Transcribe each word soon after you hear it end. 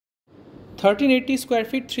1380 square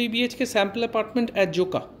feet 3 BHK sample apartment at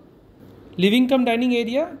Joka. Living cum dining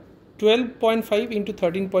area 12.5 into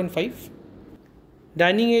 13.5.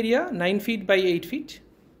 Dining area 9 feet by 8 feet.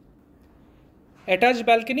 Attached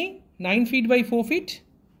balcony 9 feet by 4 feet.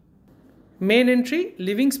 Main entry,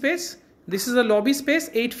 living space. This is a lobby space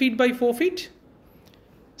 8 feet by 4 feet.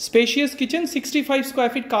 Spacious kitchen 65 square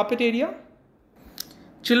feet carpet area.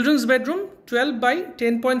 Children's bedroom 12 by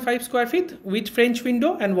 10.5 square feet with French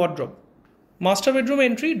window and wardrobe. Master bedroom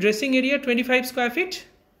entry, dressing area 25 square feet.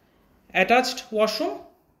 Attached washroom.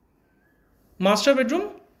 Master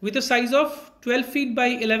bedroom with a size of 12 feet by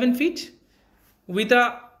 11 feet with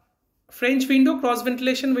a French window, cross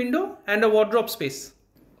ventilation window and a wardrobe space.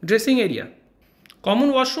 Dressing area.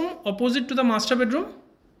 Common washroom opposite to the master bedroom.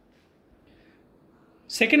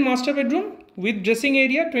 Second master bedroom with dressing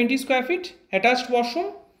area 20 square feet. Attached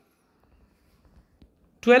washroom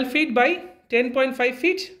 12 feet by 10.5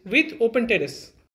 feet with open terrace.